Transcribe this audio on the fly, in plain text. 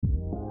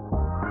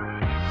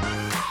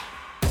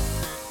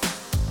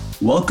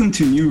Welcome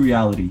to New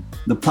Reality,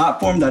 the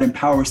platform that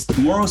empowers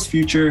tomorrow's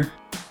future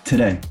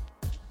today.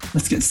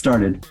 Let's get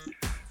started.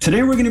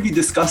 Today we're going to be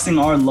discussing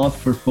our love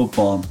for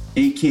football,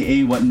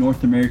 aka what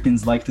North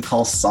Americans like to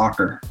call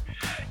soccer.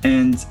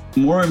 And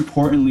more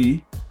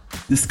importantly,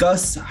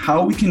 discuss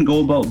how we can go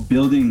about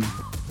building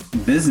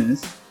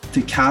business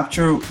to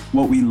capture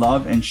what we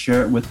love and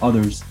share it with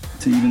others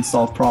to even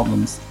solve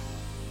problems.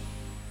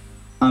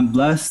 I'm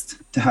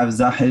blessed to have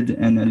Zahid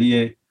and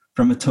Aliye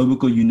from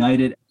Etobicoke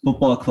United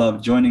Football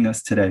Club joining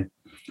us today.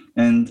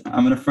 And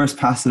I'm going to first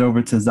pass it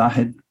over to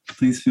Zahid.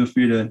 Please feel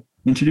free to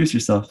introduce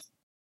yourself.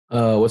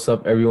 What's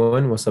up,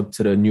 everyone? What's up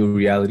to the New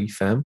Reality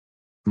fam?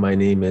 My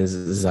name is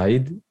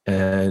Zaid,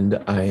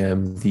 and I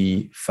am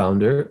the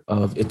founder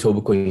of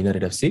Etobicoke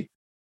United FC.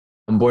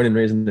 I'm born and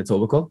raised in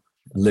Etobicoke.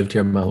 Lived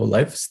here my whole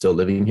life, still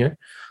living here.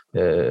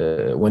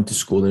 Went to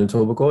school in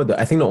Etobicoke.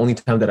 I think the only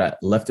time that I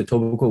left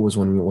Etobicoke was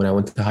when I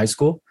went to high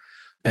school,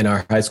 and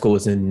our high school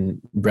was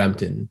in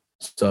Brampton,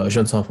 so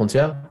Jeunes Sans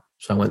Frontières.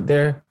 So I went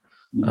there.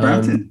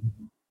 Brampton.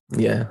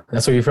 Yeah,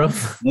 that's where you're from.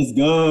 Let's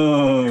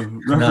go.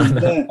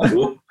 Represent.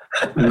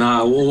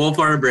 What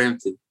part of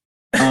Brampton?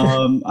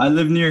 I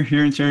live near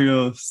here in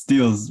Ontario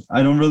Steeles.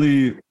 I don't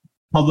really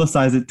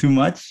publicize it too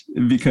much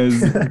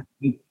because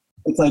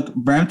it's like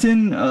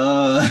Brampton.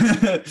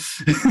 I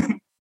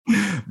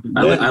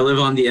live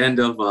on the end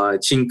of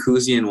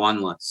Chinguacousy and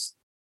Wanless.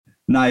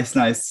 Nice.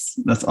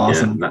 That's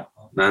awesome. Yeah,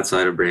 that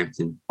side of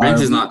Brampton.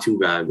 Brampton's not too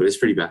bad, but it's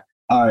pretty bad.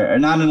 All right.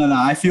 No.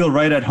 I feel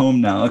right at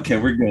home now. Okay,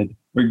 we're good.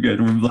 We're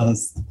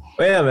blessed.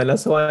 Well, yeah, man,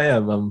 that's who I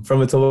am. I'm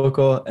from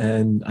Etobicoke,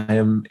 and I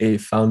am a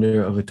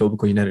founder of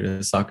Etobicoke United,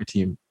 a soccer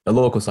team, a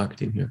local soccer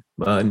team here.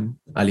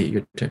 Ali,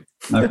 your turn.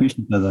 I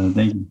appreciate that.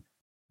 Thank you.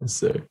 Yes,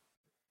 sir.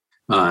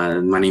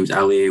 My name's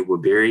Ali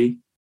Wabiri.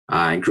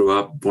 I grew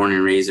up, born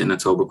and raised in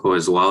Etobicoke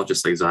as well,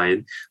 just like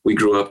Zayed. We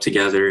grew up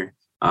together.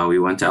 We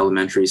went to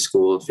elementary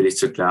school,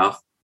 Félix-Leclerc,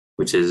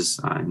 which is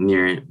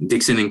near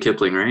Dixon and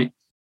Kipling, right?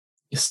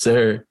 Yes,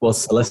 sir. Well,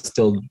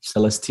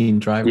 Celestine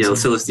Drive. Yeah,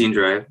 Celestine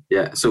Drive.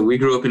 Yeah. So we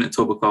grew up in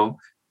Etobicoke,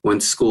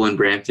 went to school in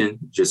Brampton,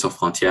 Jeunes Sans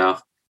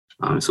Frontières.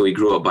 So we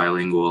grew up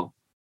bilingual.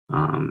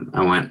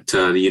 I went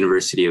to the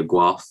University of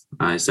Guelph.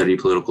 I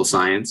studied political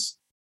science.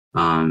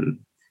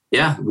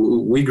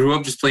 We grew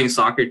up just playing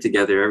soccer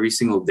together every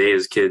single day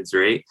as kids,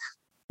 right?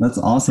 That's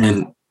awesome.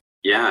 And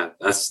yeah,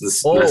 that's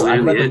I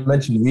literally it.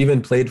 mentioned we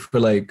even played for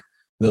like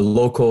the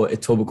local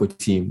Etobicoke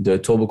team, the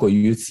Etobicoke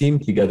youth team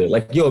together.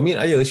 Like, me and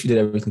Ali literally did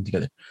everything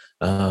together.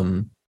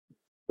 We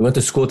went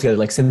to school together,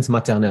 like since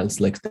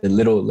maternelle, like the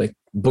little like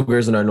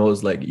boogers in our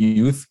nose, like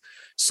youth,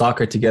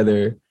 soccer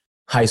together,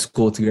 high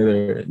school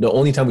together. The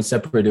only time we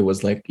separated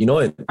was like,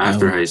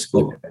 After high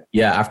school.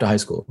 After high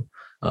school.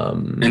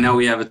 And now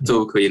we have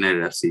Etobicoke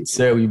United FC.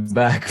 Sir, we're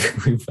back.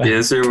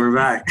 Yes, sir, we're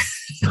back.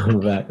 We're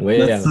back.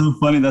 That's so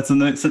funny. That's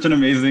such an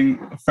amazing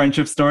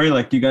friendship story.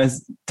 Like, you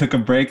guys took a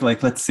break.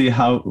 Like, let's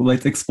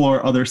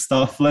explore other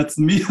stuff. Let's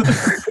meet.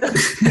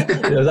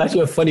 It was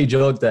actually a funny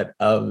joke that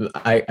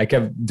I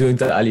kept doing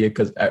to Ali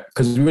because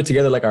we were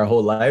together like our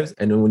whole lives.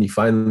 And then when he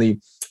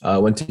finally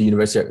went to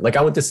university, like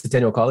I went to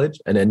Centennial College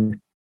and then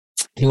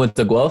he went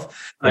to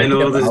Guelph. I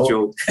know this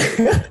joke.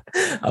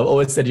 I've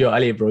always said,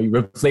 Ali, bro, you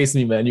replaced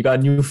me, man. You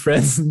got new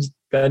friends.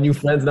 Got new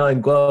friends now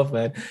in Guelph,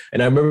 man.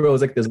 And I remember it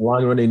was like this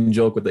long running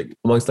joke with like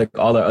amongst like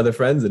all our other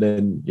friends. And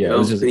then, it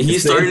was just... He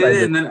started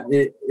it and then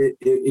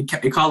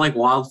it caught like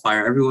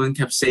wildfire. Everyone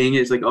kept saying it.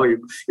 It's like, oh, your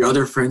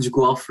other friends, your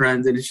Guelph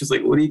friends. And it's just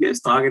like, what are you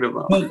guys talking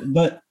about?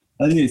 But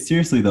Ali,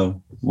 seriously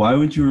though, why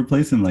would you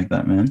replace him like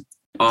that, man?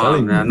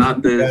 Oh, man,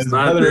 not this.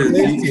 Not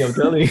this. I'm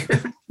telling you.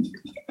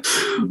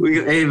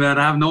 Hey man,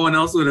 I have no one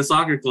else with a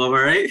soccer club,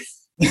 all right?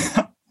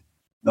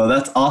 No,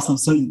 that's awesome.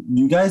 So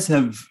you guys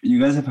have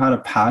had a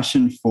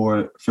passion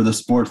for the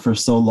sport for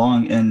so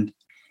long. And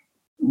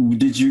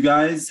did you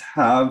guys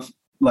have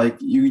like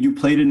you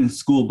played it in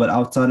school, but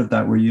outside of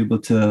that, were you able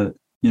to,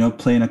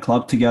 play in a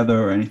club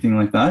together or anything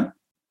like that?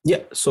 Yeah.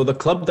 So the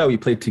club that we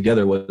played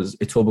together was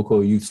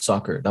Etobicoke Youth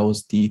Soccer. That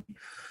was the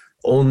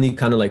only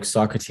kind of like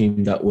soccer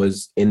team that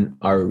was in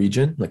our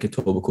region, like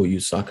Etobicoke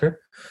Youth Soccer.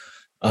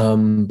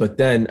 But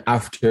then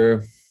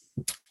after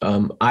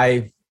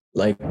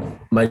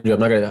mind you, I'm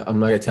not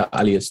gonna tell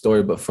Ali a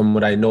story, but from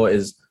what I know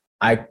is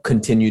I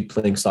continued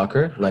playing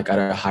soccer like at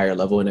a higher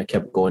level, and I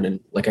kept going and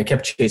like I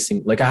kept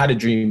chasing. Like I had a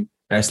dream,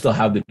 and I still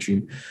have the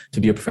dream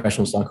to be a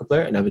professional soccer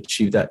player, and I've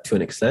achieved that to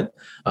an extent.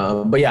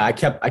 But yeah, I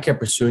kept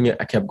pursuing it.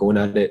 I kept going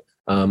at it.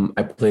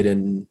 I played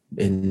in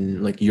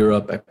like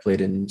Europe. I played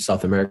in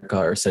South America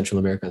or Central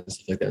America and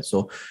stuff like that.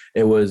 So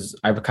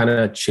I've kind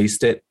of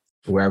chased it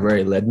wherever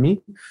it led me.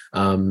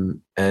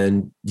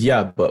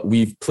 But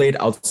we've played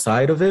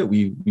outside of it.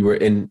 We were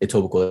in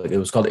Etobicoke. It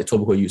was called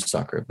Etobicoke Youth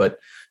Soccer. But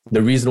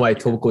the reason why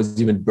Etobicoke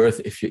is even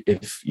birthed,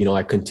 if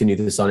I continue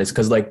this on, is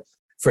because like,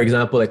 for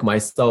example, like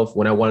myself,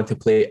 when I wanted to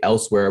play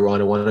elsewhere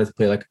around, I wanted to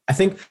play like, I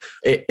think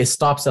it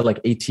stops at like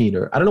 18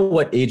 or I don't know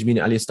what age me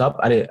and Ali stopped.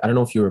 I don't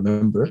know if you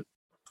remember.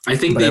 I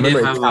think they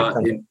did have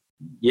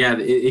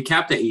it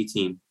capped at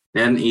 18.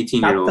 They had an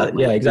 18-year-old.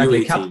 Yeah,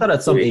 exactly. It capped that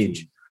at some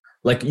age.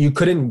 like you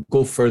couldn't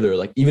go further.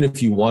 Like even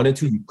if you wanted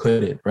to, you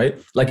couldn't, right?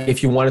 Like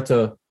if you wanted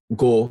to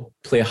go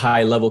play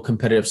high level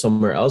competitive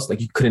somewhere else, like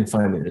you couldn't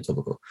find it in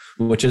Etobicoke,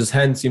 which is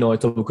hence,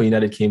 Etobicoke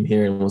United came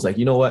here and was like,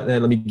 you know what,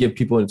 man, let me give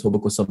people in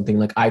Etobicoke something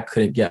like I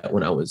couldn't get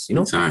when I was,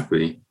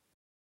 Exactly.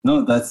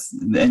 No,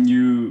 and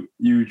you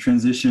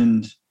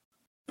transitioned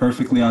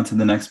perfectly onto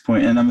the next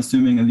point. And I'm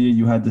assuming, Aaliyah,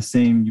 you had the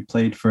same, you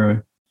played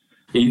for...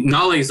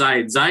 Not like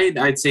Zayed. Zayed,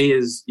 I'd say,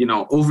 is,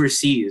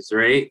 overseas,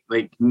 right?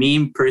 Like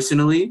me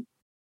personally,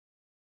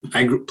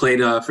 I played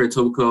for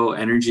Etobicoke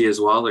Energy as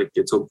well, like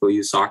Etobicoke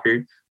Youth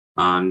Soccer.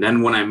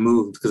 Then when I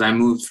moved, because I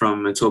moved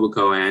from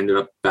Etobicoke, I ended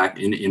up back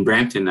in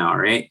Brampton now,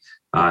 right?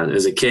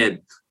 As a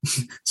kid.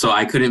 So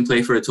I couldn't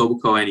play for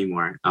Etobicoke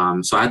anymore.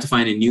 So I had to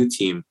find a new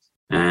team.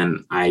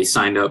 And I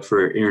signed up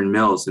for Erin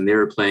Mills, and they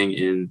were playing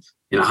in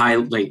a high,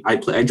 like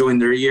I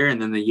joined their year, and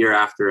then the year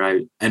after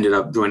I ended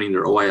up joining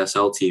their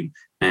OISL team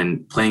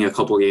and playing a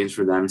couple of games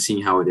for them,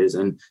 seeing how it is.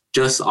 And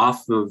just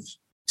off of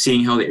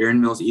seeing how the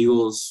Erin Mills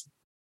Eagles,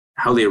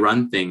 how they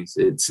run things,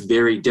 it's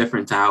very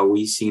different to how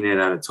we've seen it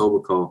at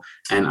Etobicoke.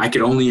 And I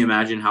could only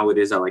imagine how it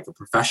is at like a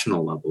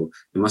professional level.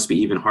 It must be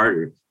even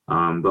harder.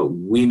 But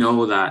we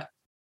know that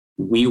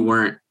we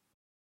weren't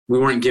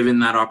given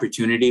that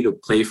opportunity to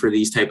play for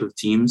these type of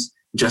teams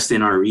just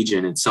in our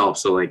region itself.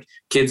 So like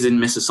kids in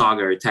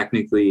Mississauga are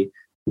technically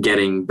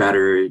getting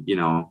better,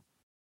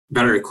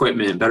 better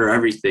equipment, better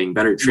everything,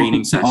 better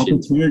training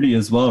sessions. Opportunity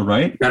as well,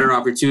 right? Better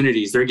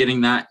opportunities. They're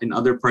getting that in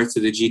other parts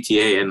of the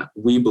GTA. And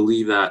we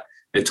believe that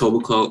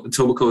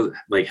Etobicoke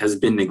like has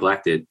been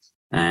neglected.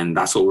 And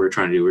that's what we're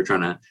trying to do. We're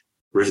trying to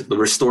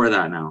restore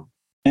that now.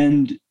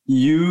 And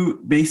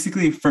you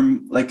basically,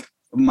 from like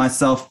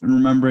myself,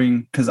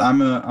 remembering, because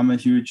I'm a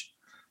huge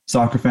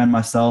soccer fan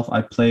myself.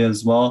 I play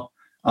as well.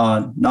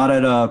 Not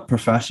at a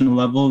professional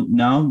level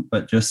now,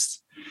 but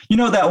just,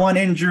 that one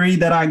injury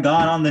that I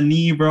got on the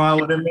knee, bro, I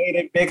would have made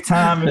it big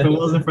time if it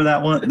wasn't for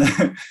that one.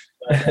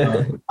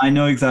 I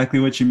know exactly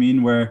what you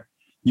mean, where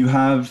you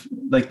have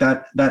like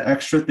that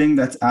extra thing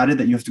that's added,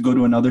 that you have to go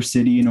to another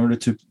city in order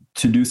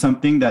to do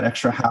something, that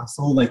extra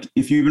hassle. Like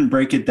if you even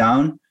break it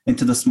down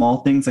into the small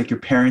things, like your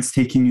parents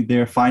taking you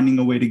there, finding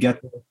a way to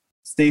get there,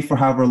 stay for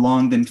however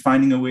long, then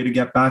finding a way to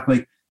get back.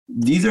 Like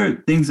these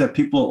are things that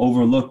people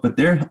overlook, but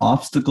they're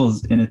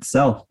obstacles in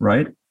itself,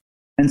 right?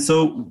 And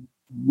so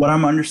what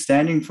I'm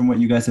understanding from what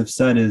you guys have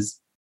said is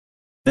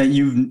that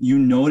you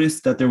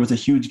noticed that there was a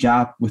huge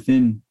gap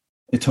within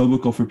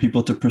Etobicoke for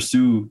people to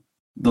pursue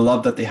the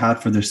love that they had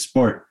for their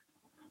sport.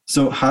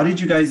 So how did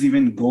you guys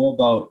even go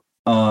about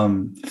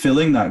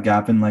filling that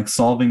gap and like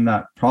solving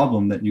that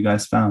problem that you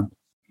guys found?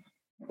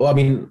 Well, I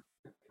mean,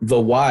 the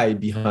why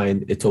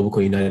behind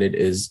Etobicoke United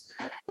is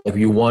like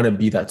we want to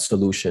be that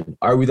solution.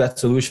 Are we that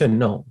solution?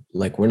 No,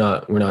 like we're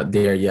not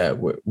there yet.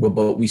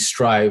 But we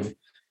strive.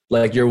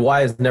 Like your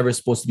why is never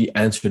supposed to be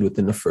answered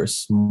within the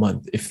first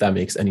month, if that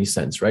makes any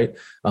sense, right?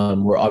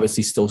 We're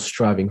obviously still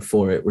striving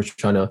for it. We're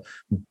trying to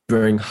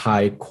bring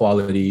high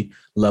quality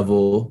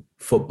level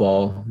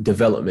football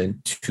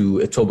development to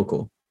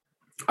Etobicoke.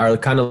 Our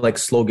kind of like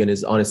slogan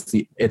is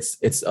honestly,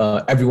 it's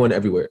everyone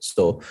everywhere.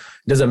 So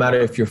it doesn't matter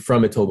if you're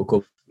from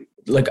Etobicoke.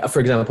 Like, for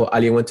example,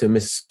 Ali went to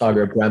Mississauga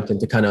or Brampton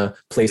to kind of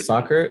play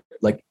soccer.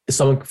 Like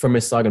someone from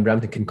Mississauga and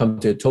Brampton can come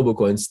to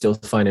Etobicoke and still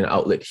find an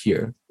outlet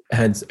here.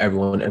 Hence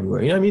everyone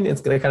everywhere. You know what I mean?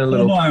 It's kind of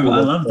little. No, I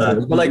love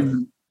that. But like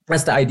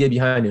that's the idea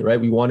behind it, right?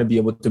 We want to be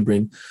able to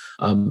bring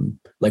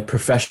like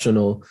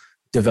professional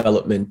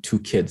development to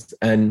kids.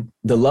 And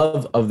the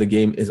love of the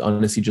game is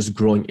honestly just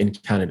growing in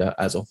Canada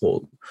as a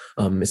whole,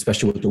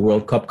 especially with the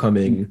World Cup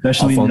coming.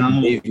 Especially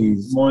now,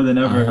 more than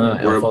ever.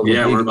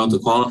 We're about to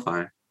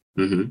qualify.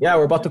 Mm-hmm. Yeah,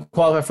 we're about to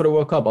qualify for the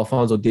World Cup.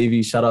 Alfonso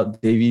Davies, shout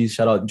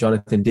out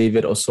Jonathan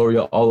David,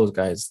 Osorio, all those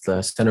guys,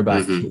 the center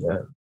back,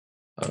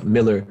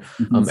 Miller,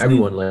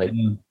 everyone like.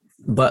 Yeah.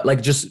 But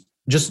like just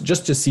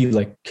to see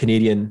like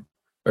Canadian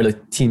or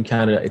like Team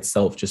Canada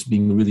itself just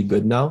being really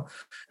good now,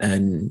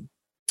 and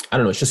I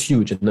don't know, it's just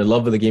huge, and the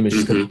love of the game is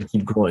just going to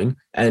keep growing.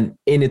 And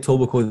in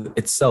Etobicoke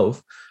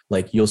itself,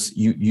 like you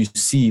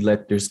see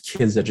like there's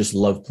kids that just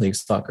love playing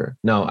soccer.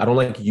 Now I don't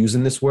like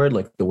using this word,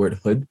 like the word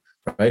hood,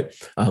 right?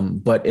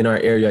 But in our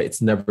area,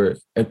 it's not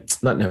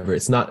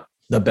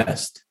the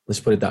best. Let's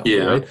put it that way,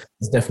 right?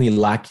 It's definitely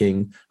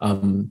lacking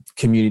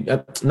community.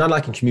 Not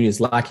lacking community. It's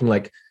lacking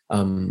like I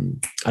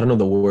don't know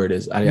the word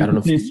is. I don't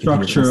know if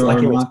structure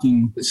or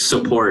lacking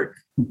support.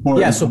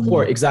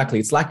 Support. Exactly.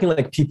 It's lacking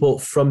like people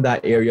from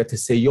that area to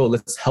say, yo,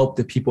 let's help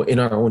the people in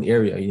our own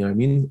area. You know what I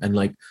mean? And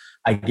like,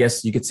 I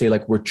guess you could say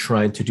like we're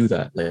trying to do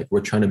that. Like we're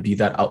trying to be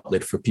that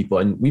outlet for people.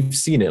 And we've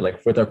seen it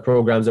like with our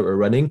programs that we're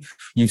running,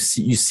 you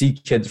see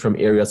kids from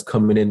areas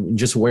coming in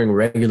just wearing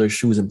regular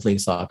shoes and playing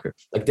soccer.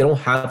 Like they don't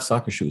have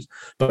soccer shoes,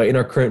 but in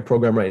our current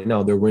program right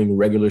now, they're wearing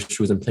regular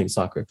shoes and playing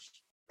soccer.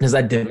 Does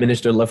that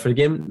diminish their love for the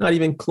game? Not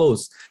even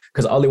close,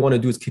 because all they want to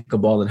do is kick a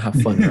ball and have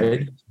fun,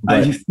 right?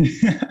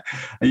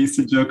 I used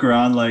to joke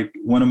around like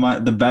one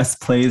of the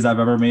best plays I've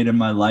ever made in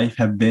my life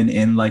have been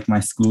in like my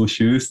school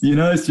shoes. You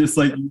know, it's just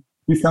like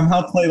You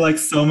somehow play like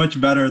so much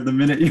better the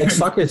minute you. Like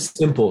soccer is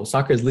simple.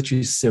 Soccer is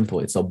literally simple.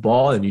 It's a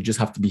ball, and you just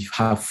have to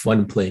have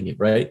fun playing it,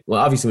 right? Well,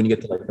 obviously, when you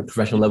get to like the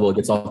professional level, it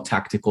gets all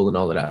tactical and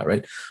all of that,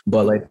 right?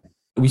 But like,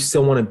 we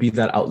still want to be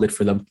that outlet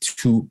for them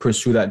to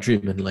pursue that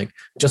dream, and like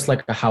just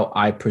like how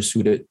I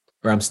pursued it,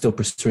 or I'm still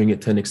pursuing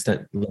it to an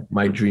extent, like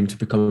my dream to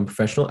become a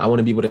professional. I want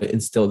to be able to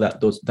instill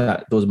those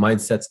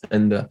mindsets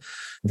and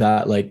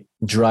that like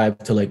drive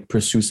to like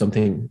pursue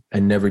something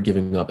and never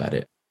giving up at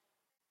it.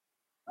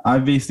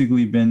 I've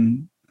basically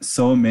been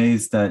so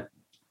amazed that,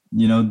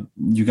 you know,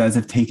 you guys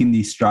have taken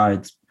these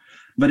strides.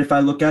 But if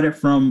I look at it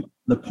from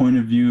the point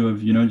of view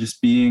of, you know,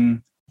 just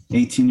being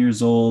 18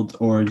 years old,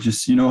 or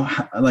just, you know,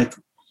 like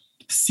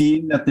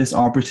seeing that this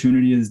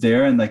opportunity is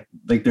there, and like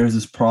there's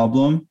this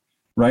problem,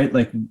 right?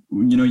 Like,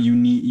 you know,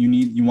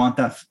 you want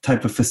that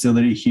type of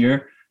facility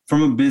here.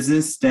 From a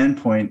business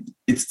standpoint,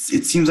 it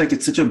seems like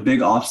it's such a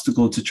big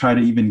obstacle to try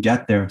to even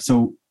get there.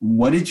 So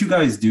what did you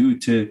guys do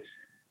to,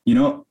 you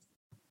know,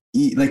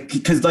 like,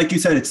 because like you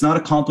said, it's not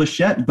accomplished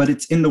yet, but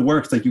it's in the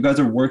works. Like, you guys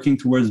are working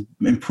towards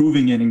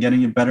improving it and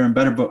getting it better and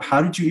better. But how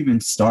did you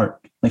even start?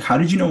 Like, how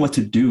did you know what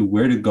to do,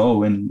 where to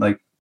go, and like,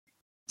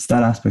 it's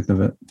that aspect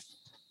of it?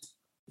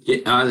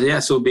 Yeah.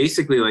 So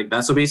basically,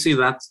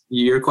 that's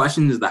your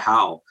question is the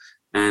how,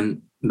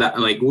 and that,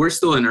 like, we're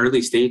still in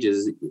early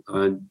stages.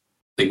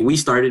 Like, we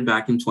started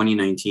back in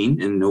 2019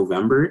 in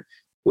November,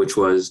 which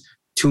was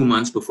 2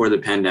 months before the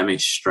pandemic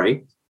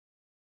strike.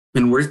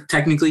 And we're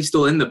technically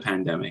still in the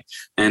pandemic.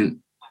 And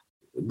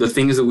the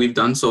things that we've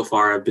done so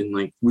far have been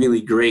like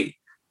really great.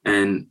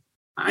 And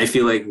I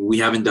feel like we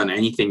haven't done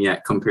anything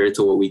yet compared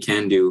to what we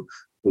can do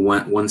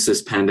once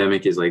this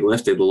pandemic is like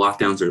lifted, the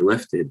lockdowns are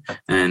lifted.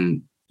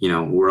 And, you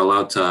know, we're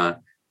allowed to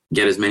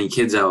get as many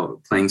kids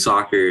out playing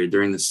soccer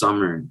during the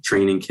summer,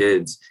 training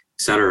kids,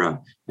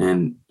 etc.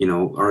 And, you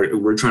know,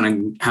 we're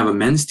trying to have a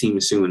men's team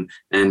soon.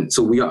 And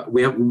so we're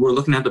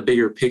looking at the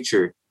bigger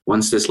picture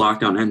once this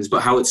lockdown ends.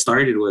 But how it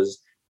started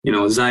was, you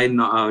know, Zaid,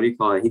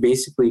 he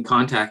basically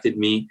contacted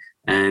me,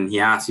 and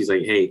he's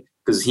like, hey,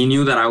 because he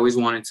knew that I always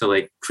wanted to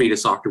like create a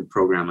soccer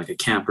program, like a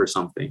camp or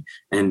something.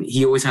 And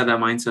he always had that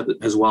mindset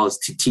as well as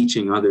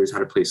teaching others how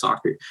to play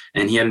soccer.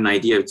 And he had an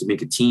idea to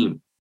make a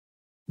team.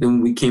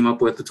 Then we came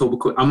up with the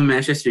Etobicoke. I'm a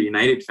Manchester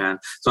United fan.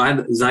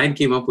 So Zaid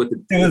came up with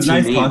the It was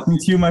nice talking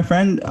to you, my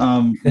friend.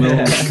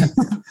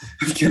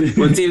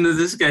 What team does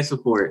this guy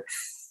support?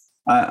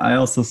 I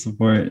also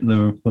support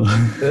Liverpool.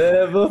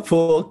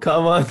 Liverpool,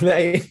 come on,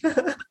 mate.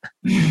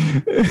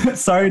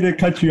 Sorry to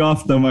cut you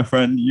off, though, my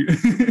friend.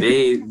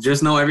 Hey,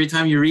 just know every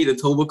time you read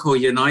Etobicoke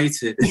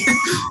United,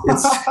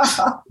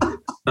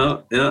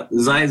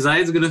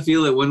 Zaid's gonna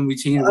feel it when we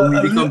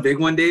become big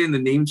one day and the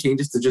name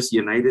changes to just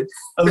United.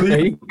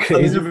 Ali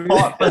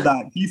fought for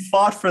that. He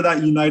fought for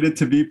that United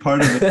to be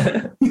part of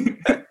it.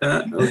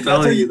 I'm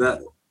telling you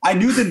that. I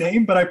knew the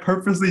name, but I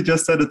purposely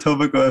just said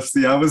Etobicoke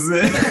FC. I was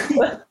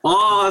it.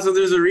 Oh, so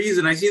there's a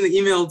reason. I seen the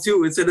email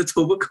too. It said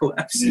Etobicoke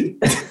FC.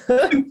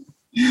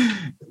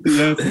 Yes.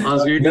 There's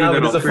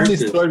a funny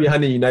story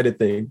behind the United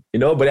thing, you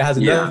know, but it has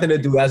nothing to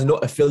do. It has no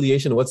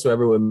affiliation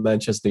whatsoever with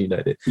Manchester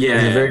United. Yeah,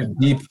 it's a very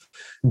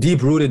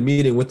deep-rooted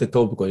meeting with the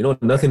Etobicoke. You know,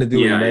 nothing to do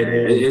with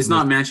United. It's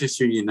not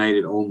Manchester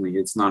United only.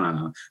 It's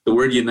no. The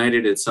word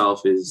United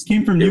itself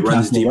came from Newcastle,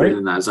 runs deeper right?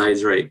 than that.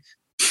 Zaid's right.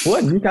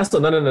 What? Newcastle?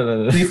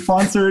 No. They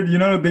sponsored, you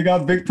know, they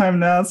got big time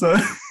now. So,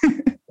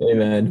 hey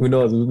man, who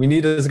knows? We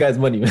need this guy's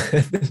money,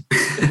 man.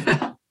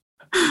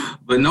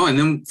 But no, and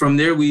then from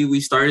there we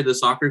started the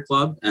soccer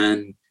club,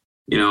 and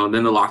you know,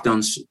 then the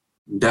lockdowns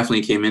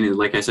definitely came in. And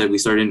like I said, we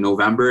started in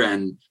November,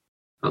 and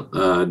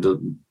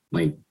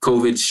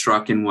COVID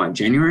struck in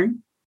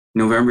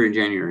November and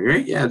January,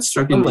 right? Yeah, it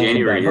struck in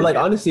January. But like,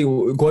 honestly,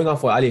 going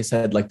off what Ali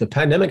said, like the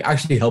pandemic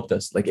actually helped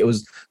us. Like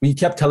we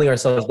kept telling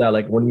ourselves that,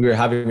 like when we were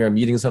having our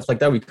meetings and stuff like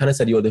that, we kind of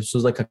said, yo, this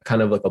was like a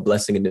kind of like a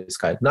blessing in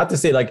disguise. Not to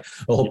say like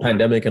the whole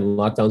pandemic and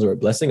lockdowns were a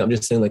blessing. I'm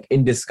just saying like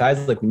in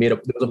disguise, like there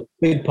was a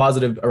big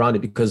positive around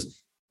it,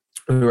 because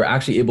we were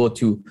actually able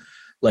to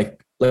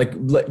like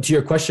to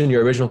your question,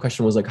 your original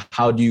question was like,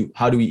 how do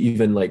we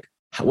even like,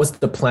 what's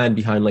the plan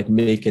behind like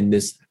making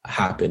this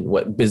happen,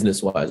 what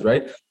business wise,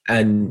 right?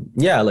 And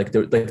yeah, like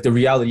the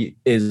reality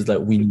is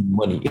that we need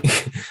money.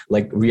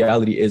 Like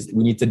reality is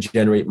we need to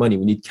generate money,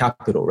 we need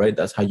capital, right?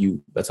 That's how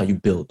you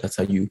build, that's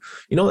how you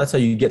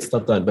get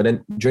stuff done. But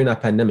then during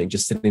that pandemic,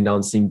 just sitting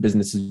down, seeing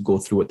businesses go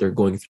through what they're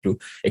going through,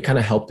 it kind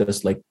of helped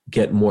us like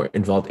get more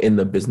involved in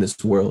the business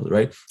world,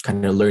 right?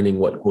 Kind of learning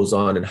what goes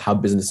on and how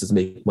businesses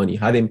make money,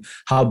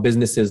 how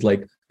businesses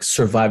like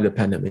survive the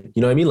pandemic,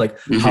 you know what I mean? Like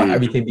how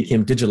everything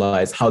became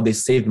digitalized, how they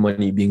saved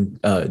money being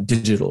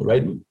digital,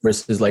 right?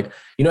 Versus like,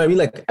 you know what I mean?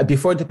 Like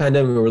before the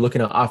pandemic, we were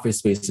looking at office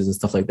spaces and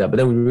stuff like that, but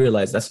then we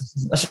realized that's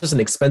just an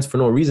expense for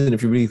no reason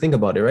if you really think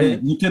about it, right?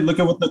 You could look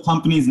at what the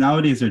companies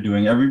nowadays are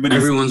doing.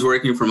 Everyone's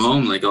working from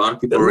home. Like a lot of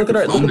people look at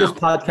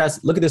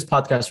this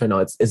podcast right now.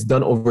 It's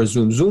done over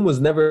Zoom. Zoom was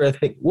never a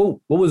thing.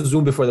 Whoa, what was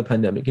Zoom before the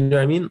pandemic? You know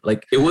what I mean?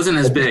 Like it wasn't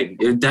as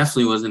big. It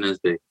definitely wasn't as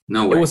big.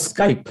 No way. It was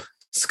Skype.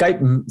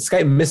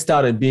 Skype missed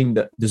out on being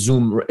the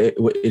Zoom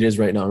it is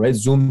right now, right?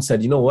 Zoom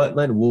said, you know what,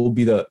 man, we'll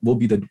be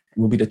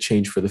the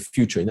change for the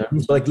future. You know?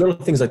 So like little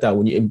things like that,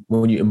 when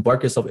you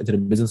embark yourself into the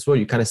business world,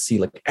 you kind of see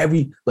like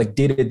every like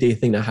day-to-day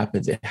thing that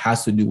happens, it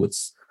has to do with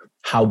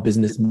how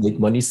business make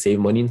money, save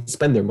money, and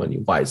spend their money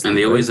wisely. And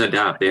they always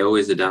adapt. They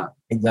always adapt.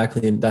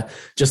 Exactly. And that,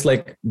 just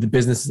like the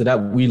businesses that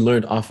we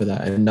learned off of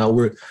that. And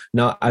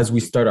now as we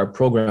start our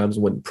programs,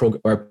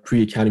 our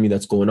pre-academy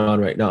that's going on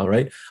right now,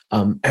 right?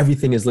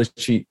 Everything is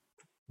literally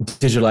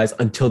digitalized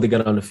until they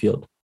get on the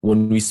field.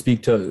 When we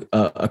speak to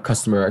a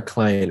customer, a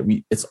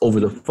client, it's over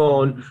the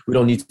phone. We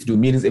don't need to do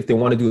meetings. If they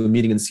want to do a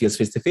meeting and see us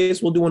face to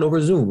face, we'll do one over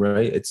Zoom,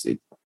 right?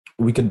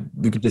 We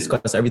could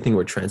discuss everything.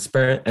 We're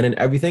transparent, and then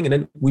everything, and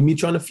then we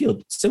meet you on the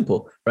field.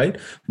 Simple, right?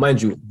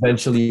 Mind you,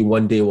 eventually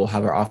one day we'll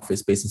have our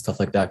office space and stuff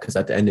like that, because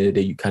at the end of the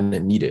day, you kind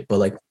of need it. But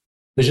like,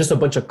 there's just a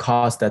bunch of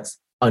costs that's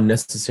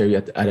unnecessary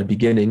at the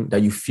beginning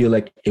that you feel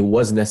like it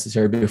was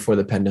necessary before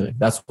the pandemic.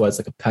 That's why it's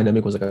like a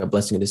pandemic was like a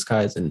blessing in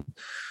disguise. And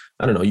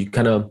I don't know, you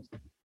kind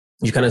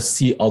of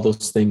see all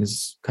those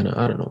things kind of,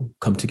 I don't know,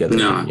 come together.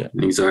 No,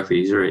 exactly.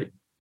 He's right.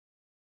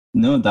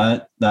 No,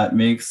 that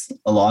makes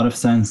a lot of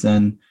sense.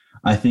 And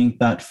I think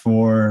that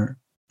for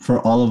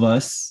all of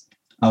us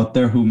out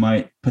there who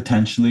might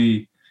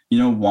potentially,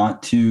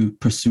 want to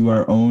pursue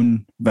our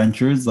own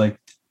ventures, like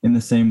in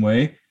the same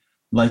way,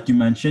 like you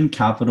mentioned,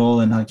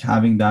 capital and like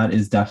having that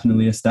is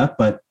definitely a step,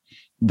 but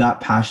that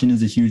passion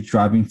is a huge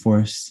driving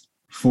force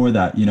for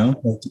that, Yeah,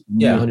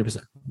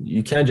 100%.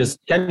 You can't just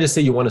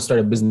say you want to start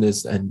a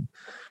business and,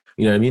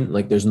 you know what I mean?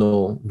 Like there's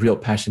no real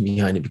passion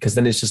behind it, because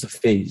then it's just a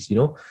phase,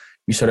 You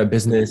start a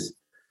business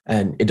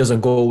and it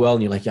doesn't go well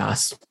and you're like,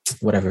 yes,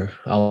 whatever.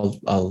 I'll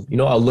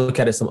look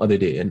at it some other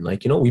day. And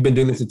like, we've been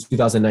doing this in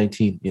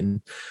 2019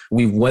 and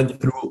we went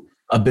through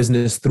a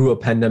business through a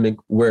pandemic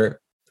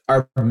where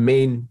our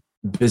main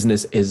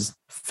business is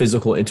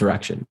physical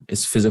interaction,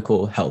 is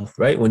physical health,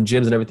 right? When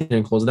gyms and everything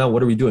are closed down,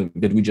 what are we doing?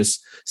 Did we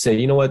just say,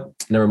 you know what,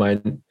 never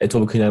mind,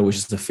 Etobicoke United was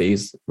just a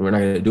phase, we're not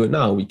going to do it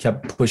now? We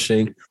kept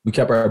pushing, we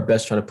kept our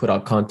best trying to put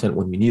out content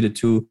when we needed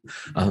to.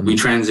 We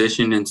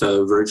transitioned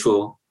into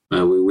virtual.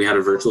 We had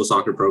a virtual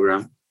soccer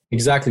program.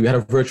 Exactly. We had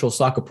a virtual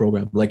soccer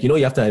program. Like, you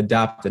have to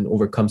adapt and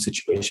overcome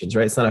situations,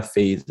 right? It's not a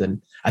phase.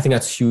 And I think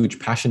that's huge.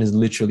 Passion is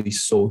literally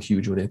so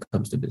huge when it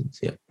comes to business.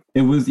 Yeah.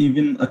 It was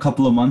even a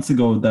couple of months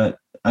ago that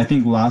I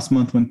think last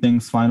month when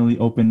things finally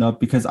opened up,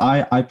 because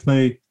I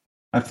play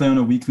on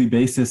a weekly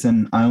basis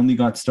and I only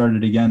got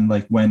started again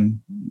like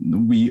when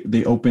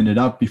they opened it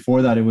up.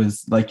 Before that, it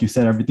was like you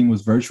said, everything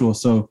was virtual.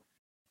 So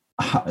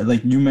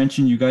like you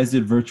mentioned, you guys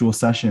did virtual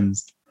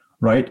sessions,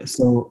 right?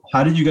 So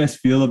how did you guys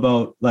feel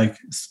about like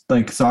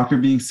soccer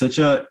being such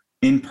a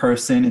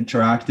in-person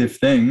interactive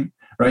thing,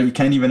 right? You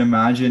can't even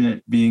imagine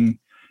it being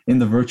in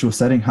the virtual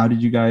setting. How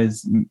did you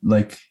guys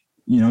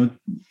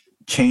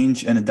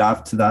change and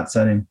adapt to that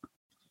setting?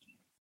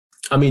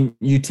 I mean,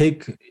 you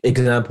take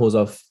examples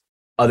of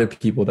other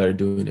people that are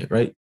doing it,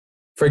 right?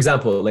 For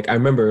example, like I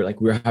remember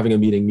like we were having a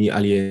meeting, me,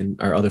 Ali, and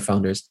our other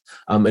founders,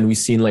 and we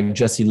seen like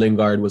Jesse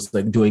Lingard was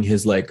like doing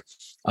his like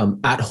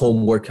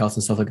at-home workouts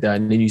and stuff like that.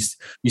 And then you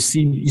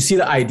see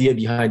the idea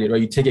behind it,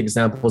 right? You take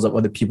examples of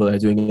other people that are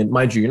doing it. And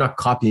mind you, you're not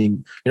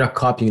copying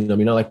them.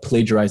 You're not like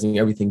plagiarizing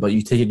everything, but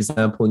you take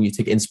example and you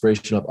take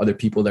inspiration of other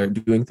people that are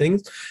doing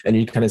things. And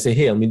you kind of say,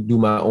 hey, I'm going to do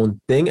my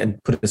own thing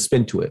and put a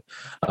spin to it.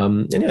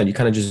 And yeah, you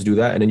kind of just do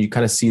that. And then you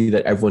kind of see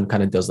that everyone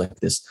kind of does like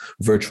this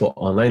virtual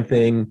online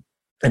thing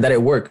and that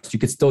it works. You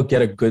could still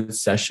get a good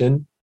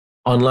session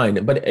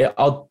online, but it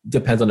all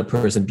depends on the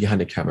person behind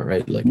the camera,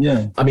 right? Like,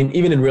 yeah, I mean,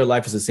 even in real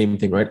life, it's the same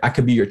thing, right? I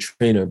could be your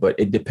trainer, but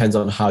it depends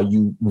on how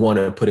you want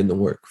to put in the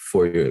work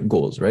for your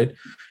goals, right?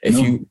 If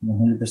you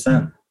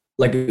 100%,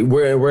 like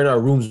we're in our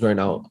rooms right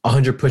now,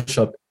 100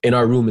 push-up in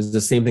our room is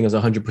the same thing as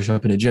 100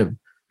 push-up in a gym.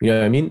 You know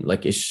what I mean?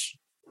 Like it's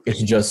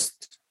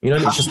just,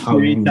 it's just how you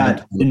create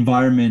that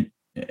environment,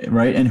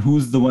 right? And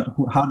who's the one?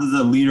 How does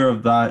the leader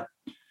of that,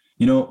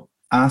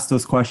 ask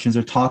those questions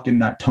or talk in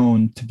that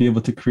tone to be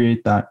able to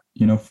create that,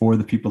 for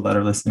the people that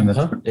are listening.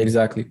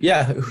 Exactly.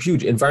 Yeah.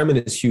 Huge.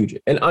 Environment is huge.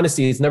 And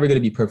honestly, it's never going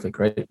to be perfect,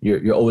 right?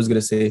 You're always going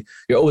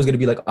to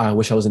be like, I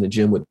wish I was in the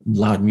gym with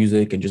loud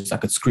music and just I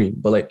could scream.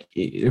 But like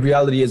the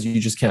reality is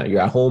you just can't. You're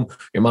at home,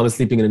 your mom is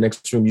sleeping in the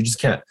next room. You just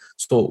can't.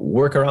 So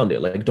work around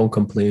it. Like don't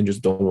complain.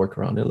 Just don't work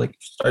around it. Like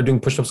start doing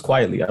push-ups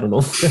quietly. I don't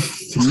know.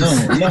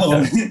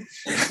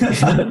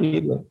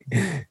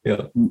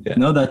 No.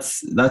 No,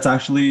 that's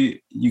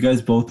actually, you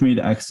guys both made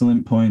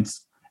excellent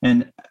points.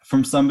 And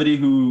from somebody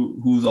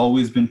who's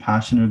always been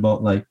passionate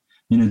about like,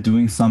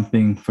 doing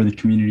something for the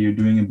community or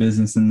doing a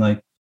business, and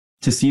like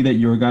to see that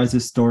your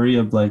guys' story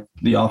of like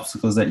the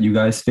obstacles that you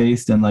guys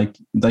faced, and like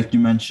you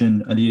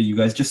mentioned, Aliyah, you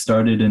guys just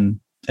started in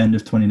end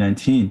of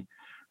 2019,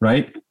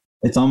 right?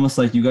 It's almost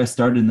like you guys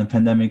started in the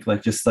pandemic,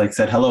 like just like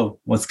said, hello,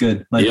 what's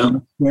good? Like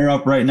square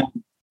up right now.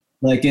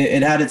 Like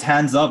it had its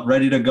hands up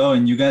ready to go.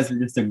 And you guys are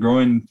just a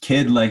growing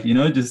kid, like,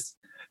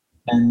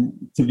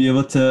 and to be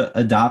able to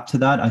adapt to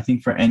that, I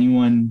think for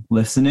anyone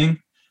listening,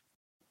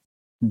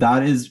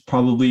 that is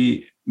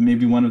probably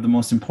maybe one of the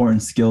most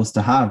important skills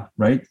to have,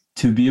 right?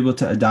 To be able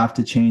to adapt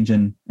to change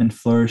and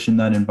flourish in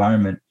that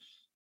environment.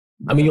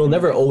 I mean, you'll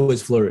never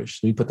always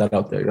flourish. Let me put that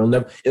out there.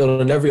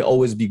 It'll never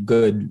always be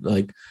good.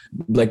 Like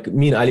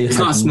me and Ali. It's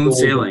not smooth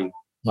sailing.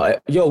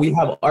 We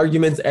have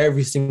arguments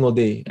every single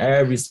day. You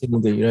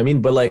know what I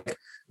mean? But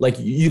like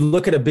you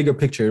look at a bigger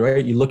picture,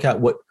 right? You look at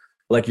what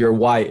like your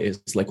why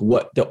is, like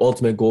what the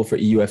ultimate goal for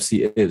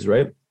EUFC is,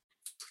 right?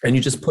 And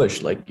you just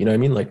push, like, you know what I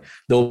mean? Like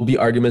there'll be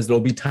arguments.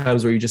 There'll be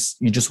times where you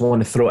just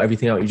want to throw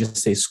everything out. You just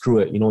say, screw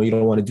it. You know, you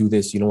don't want to do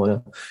this. You don't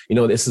want to, you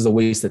know, this is a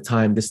waste of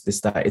time, this,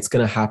 that. It's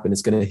going to happen.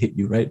 It's going to hit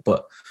you, right?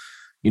 But,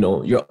 you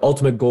know, your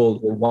ultimate goal,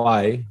 your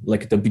why,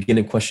 like the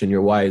beginning question,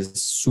 your why is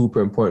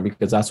super important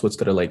because that's what's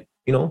going to like,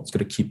 you know, it's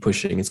going to keep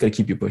pushing. It's going to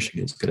keep you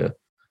pushing. It's going to,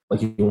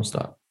 like, you won't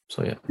stop.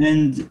 So, yeah.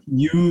 And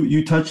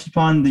you touched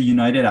upon the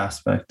United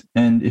aspect.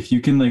 And if you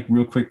can like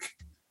real quick,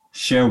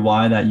 share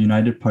why that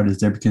United part is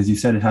there, because you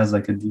said it has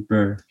like a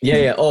deeper.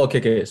 Yeah. Oh,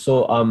 okay.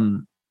 So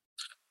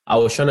I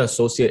was trying to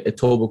associate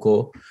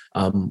Etobicoke,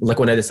 like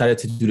when I decided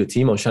to do the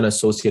team, I was trying to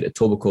associate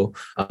Etobicoke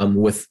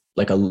with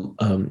like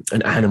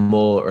an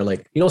animal or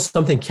like, you know,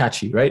 something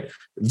catchy, right?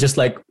 Just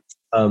like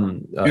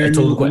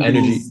Etobicoke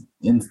energy.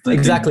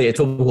 Exactly,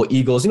 Etobicoke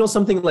Eagles, you know,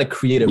 something like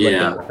creative like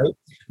that, right?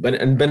 But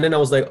then I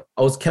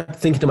was kept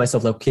thinking to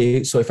myself, like,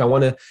 okay, so if I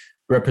want to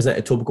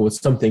represent Etobicoke with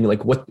something,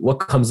 like what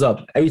comes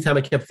up? Every time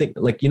I kept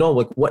thinking, like, you know,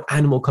 like what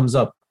animal comes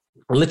up?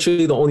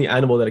 Literally the only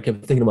animal that I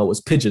kept thinking about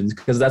was pigeons,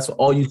 because that's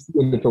all you see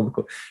in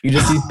Etobicoke. You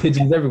just see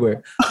pigeons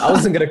everywhere. I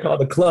wasn't going to call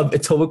the club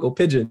Etobicoke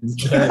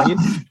Pigeons. You know what I mean?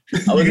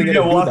 I wasn't going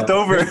to walked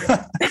over.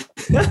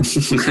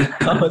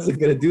 I wasn't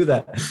going to do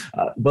that.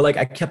 But like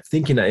I kept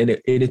thinking that, and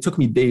it took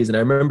me days. And I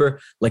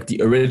remember like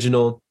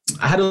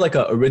I had like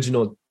an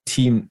original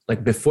team,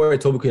 like before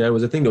Etobicoke United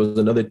was a thing, there was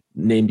another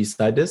name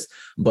beside this.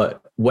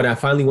 But when I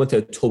finally went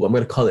to Etobicoke, I'm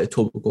going to call it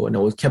Etobicoke. And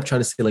I kept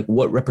trying to say like,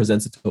 what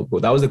represents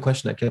Etobicoke? That was the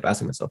question I kept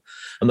asking myself.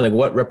 I'm like,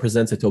 what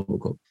represents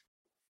Etobicoke?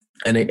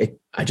 And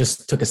I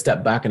just took a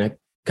step back, and I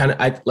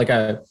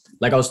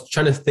was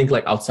trying to think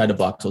like outside the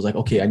box. I was like,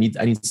 okay, I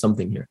need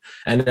something here.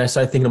 And then I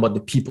started thinking about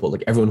the people,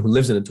 like everyone who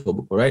lives in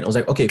Etobicoke, right? I was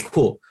like, okay,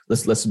 cool.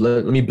 Let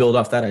me build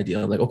off that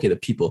idea. I'm like, okay, the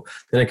people.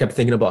 Then I kept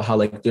thinking about how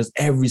like there's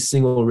every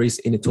single race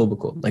in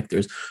Etobicoke. Like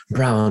there's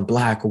brown,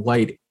 black,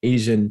 white,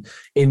 Asian,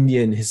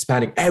 Indian,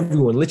 Hispanic,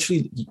 everyone.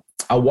 Literally,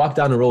 I'll walk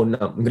down the road and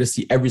I'm going to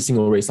see every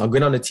single race. I'll go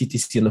down the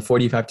TTC and the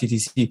 45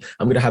 TTC.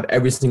 I'm going to have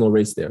every single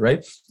race there,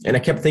 right? And I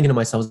kept thinking to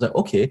myself, I was like,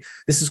 okay,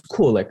 this is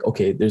cool. Like,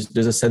 okay, there's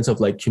a sense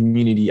of like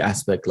community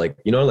aspect, like,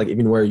 you know, like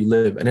even where you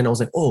live. And then I was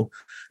like, oh,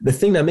 the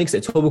thing that makes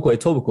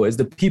Etobicoke is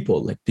the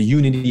people, like the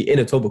unity in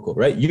Etobicoke,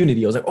 right?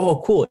 Unity. I was like,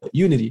 oh, cool,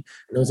 unity.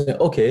 And I was like,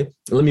 okay,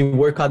 let me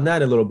work on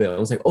that a little bit. I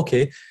was like,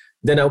 okay.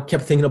 Then I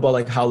kept thinking about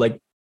like how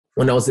like,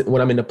 when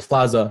I'm in the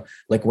plaza,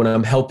 like when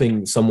I'm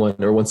helping someone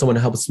or when someone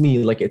helps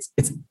me, like it's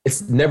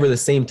never the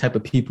same type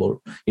of people.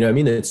 You know what I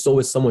mean? It's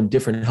always someone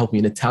different helping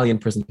me, an Italian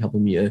person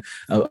helping me, a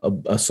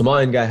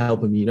Somalian guy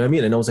helping me, you know what I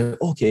mean? And I was like,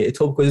 okay,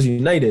 Etobicoke is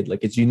united.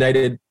 Like it's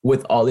united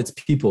with all its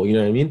people, you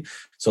know what I mean?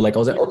 So like I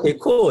was like, okay,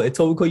 cool,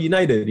 Etobicoke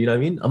united, you know what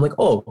I mean? I'm like,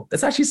 oh, that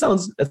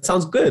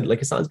sounds good.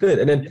 Like it sounds good.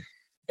 And then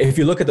if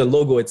you look at the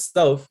logo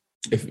itself,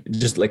 if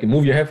just like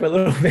move your head for a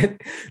little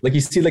bit, like you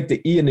see like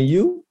the E and the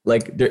U,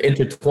 like they're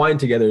intertwined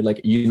together,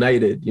 like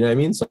united, you know what I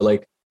mean? So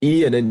like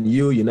E and then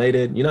U,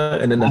 united, you know,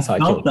 and then that's how I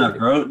felt that,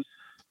 bro.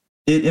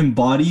 It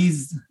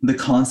embodies the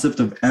concept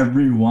of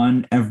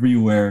everyone,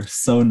 everywhere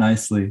so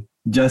nicely,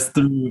 just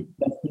through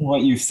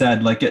what you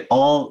said. Like it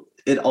all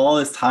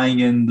is tying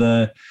in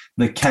the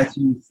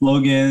catchy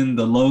slogan,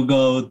 the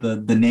logo,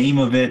 the name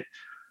of it.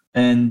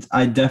 And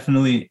I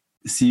definitely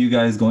see you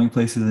guys going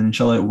places, and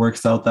inshallah it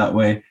works out that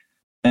way.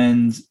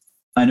 And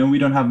I know we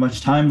don't have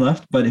much time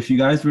left, but if you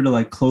guys were to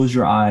like close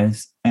your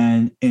eyes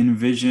and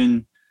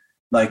envision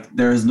like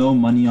there is no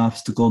money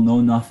obstacle,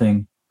 no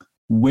nothing,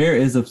 where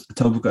is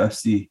Etobicoke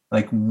FC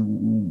like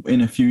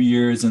in a few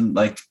years? And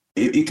like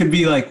it could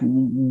be like,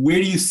 where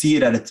do you see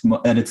it at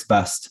its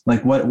best?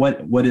 Like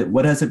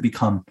what has it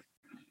become?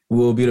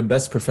 We'll be the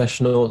best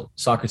professional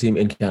soccer team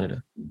in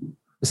Canada.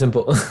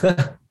 Simple.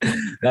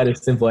 That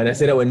is simple, and I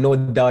say that with no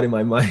doubt in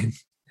my mind.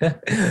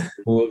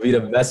 We'll be the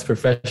best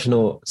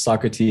professional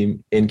soccer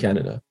team in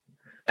Canada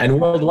and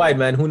worldwide,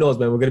 man. Who knows,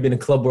 man? We're gonna be in the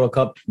Club World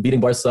Cup, beating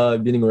Barca,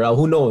 beating Real.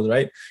 Who knows,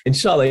 right?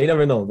 Inshallah, you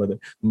never know, brother.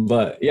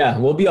 But yeah,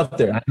 we'll be up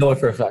there. I know it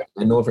for a fact.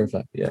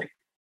 Yeah.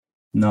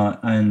 No,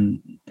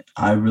 and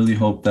I really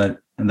hope that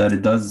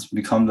it does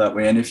become that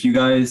way. And if you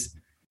guys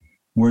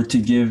were to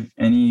give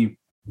any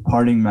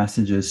parting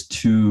messages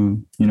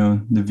to, you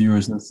know, the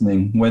viewers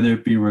listening, whether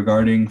it be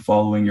regarding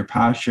following your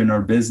passion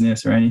or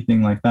business or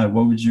anything like that,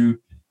 what would you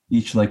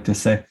each like to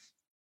say?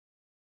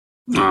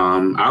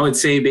 I would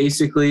say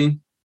basically,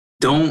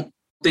 don't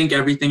think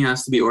everything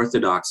has to be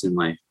orthodox in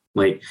life.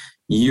 Like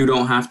you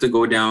don't have to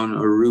go down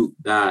a route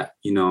that,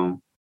 you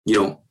don't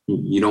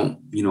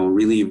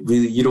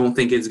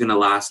think it's going to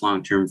last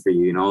long term for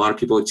you. You know, a lot of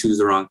people choose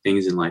the wrong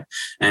things in life.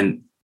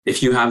 And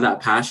if you have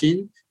that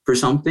passion for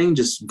something,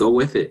 just go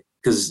with it.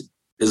 Because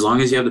as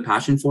long as you have the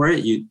passion for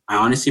it, I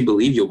honestly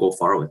believe you'll go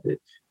far with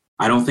it.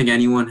 I don't think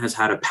anyone has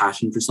had a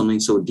passion for something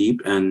so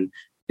deep and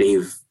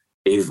they've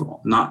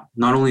not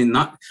only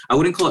I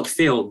wouldn't call it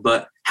failed,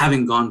 but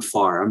haven't gone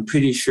far. I'm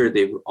pretty sure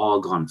they've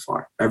all gone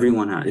far.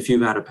 Everyone has, if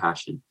you've had a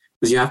passion,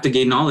 because you have to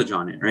gain knowledge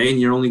on it, right?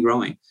 And you're only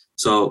growing.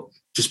 So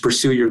just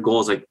pursue your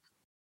goals. Like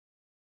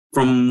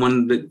from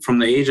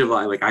the age of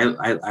like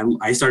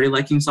I started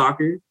liking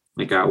soccer,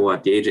 like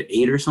at the age of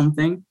 8 or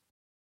something.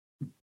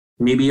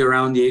 Maybe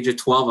around the age of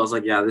 12, I was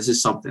like, yeah, this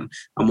is something.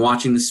 I'm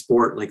watching the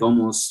sport like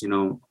almost,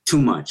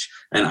 too much.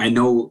 And I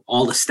know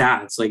all the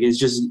stats. Like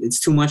it's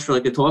too much for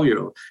like a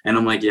 12-year-old. And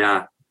I'm like,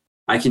 yeah,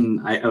 I like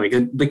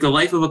the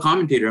life of a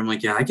commentator. I'm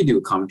like, yeah, I could do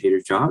a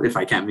commentator's job if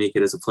I can't make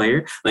it as a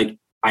player. Like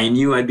I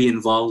knew I'd be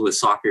involved with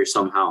soccer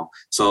somehow.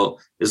 So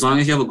as long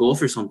as you have a goal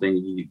for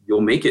something,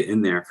 you'll make it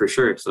in there for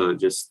sure. So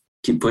just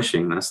keep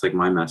pushing. That's like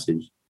my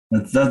message.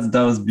 That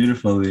was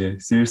beautiful,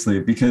 Leah. Seriously,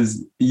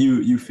 because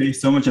you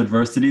face so much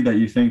adversity that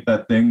you think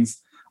that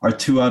things are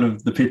too out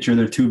of the picture,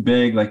 they're too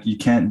big, like you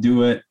can't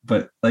do it.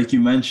 But like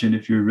you mentioned,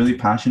 if you're really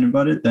passionate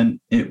about it, then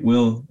it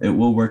will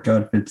work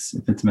out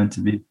if it's meant to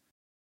be.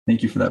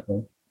 Thank you for that,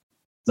 bro.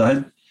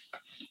 Zahid?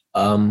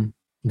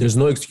 There's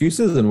no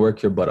excuses and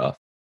work your butt off.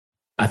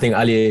 I think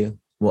Ali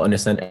will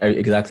understand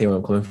exactly where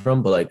I'm coming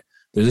from, but like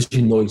there's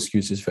literally no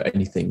excuses for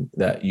anything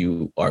that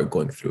you are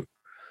going through.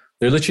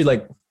 They're literally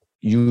like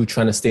you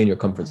trying to stay in your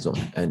comfort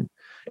zone, and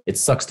it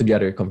sucks to be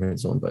out of your comfort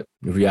zone, but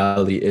the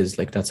reality is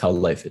like that's how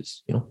life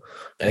is,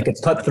 like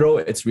it's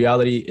cutthroat, it's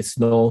reality, it's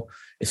no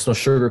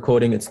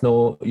sugarcoating, it's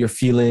no you're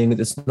feeling,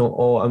 it's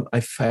no I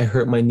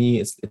hurt my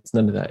knee, it's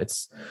none of that.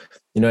 It's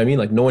what I mean,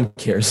 like no one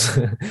cares.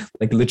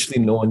 Like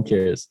literally no one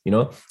cares,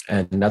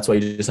 and that's why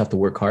you just have to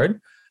work hard.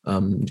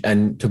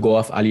 And to go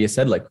off Ali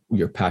said, like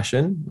your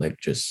passion, like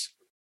just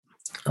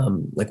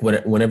like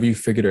whenever you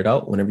figured it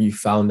out, whenever you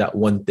found that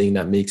one thing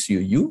that makes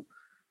you,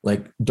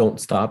 like don't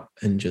stop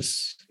and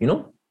just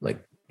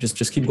like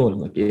just keep going.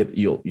 Like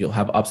you'll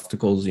have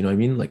obstacles,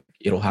 like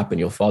it'll happen,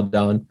 you'll fall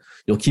down,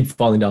 you'll keep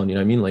falling down,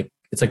 like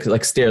it's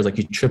like stairs, like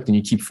you tripped and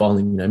you keep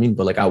falling,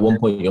 but like at one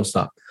point you'll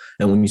stop,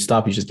 and when you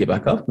stop you just get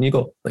back up and you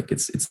go. Like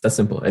it's that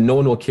simple, and no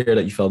one will care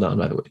that you fell down,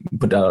 by the way. You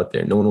put that out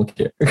there, no one will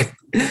care.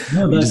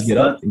 No, just get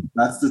up.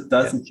 That's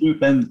the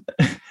truth. And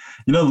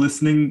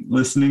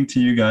listening to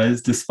you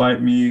guys,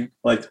 despite me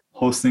like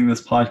hosting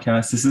this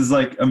podcast, this is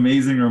like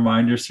amazing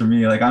reminders for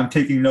me. Like I'm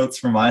taking notes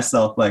for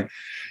myself. Like,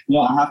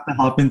 I have to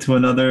hop into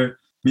another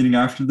meeting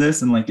after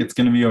this, and like it's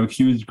gonna be a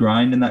huge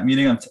grind in that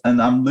meeting.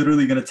 I'm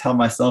literally gonna tell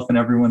myself and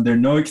everyone, there are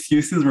no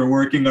excuses. We're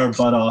working our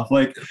butt off.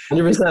 Like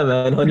 100%,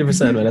 man.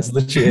 100%, man. That's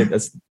literally it.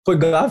 That's put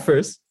God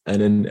first,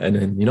 and then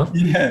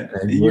Yeah,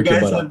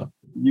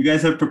 you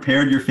guys have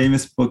prepared your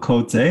famous book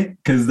quotes, eh?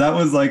 Because that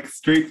was like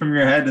straight from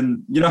your head.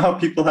 And you know how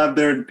people have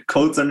their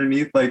quotes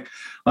underneath, like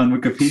on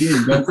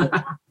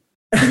Wikipedia?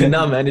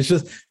 No, man, it's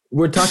just,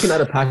 we're talking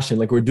out of passion.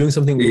 Like we're doing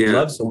something we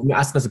love. So when you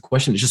ask us a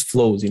question, it just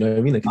flows. You know what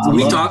I mean? Like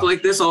we talk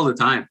like this all the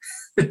time.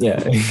 Yeah.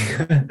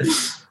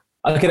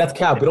 Okay, that's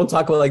cap. We don't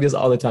talk about like this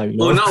all the time.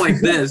 Well, not like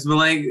this, but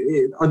like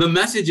the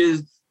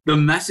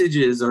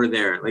messages are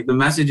there. Like the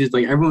messages,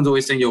 like everyone's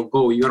always saying, yo,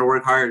 go, you got to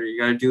work harder. You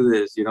got to do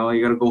this, you got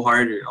to go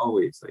harder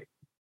always. Like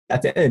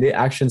at the end of the day,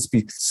 action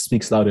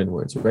speaks louder than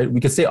words, right? We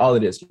could say all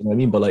it is, you know what I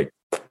mean? But like,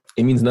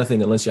 it means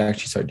nothing unless you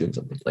actually start doing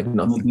something. Like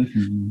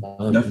nothing.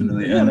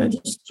 Definitely. Yeah, man,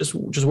 just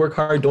work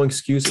hard. Don't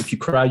excuse. If you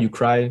cry, you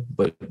cry,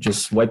 but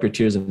just wipe your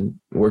tears and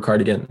work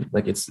hard again.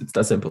 Like it's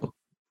that simple.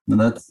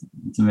 No, it's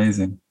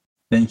amazing.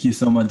 Thank you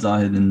so much,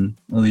 Zahid and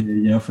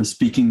Aliyah, for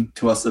speaking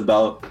to us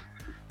about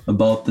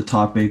the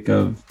topic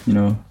of,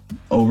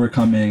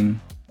 overcoming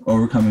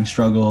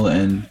struggle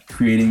and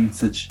creating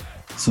such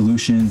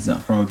solutions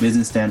from a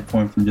business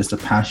standpoint, from just a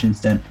passion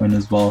standpoint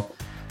as well.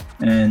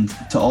 And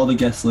to all the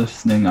guests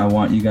listening, I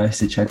want you guys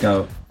to check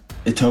out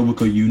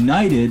Etobicoke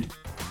United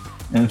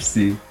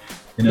FC.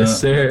 Yes,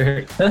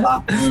 sir.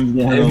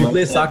 If you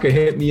play soccer,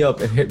 hit me up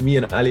and hit me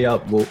and Ali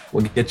up. We'll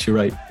get you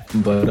right.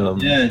 But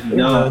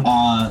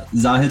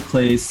Zahid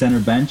plays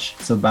center bench,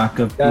 so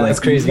backup. Yeah, that's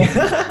crazy.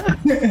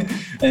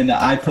 And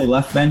I play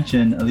left bench,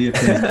 and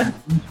Aliyah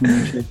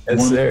plays.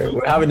 Yes, sir.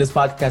 We're having this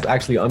podcast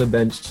actually on a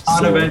bench.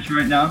 On a bench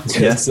right now.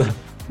 Yes,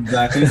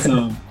 exactly.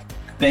 So,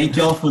 thank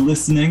y'all for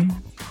listening.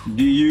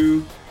 Do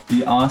you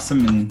be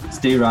awesome and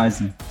stay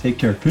rising. Take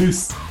care.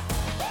 Peace.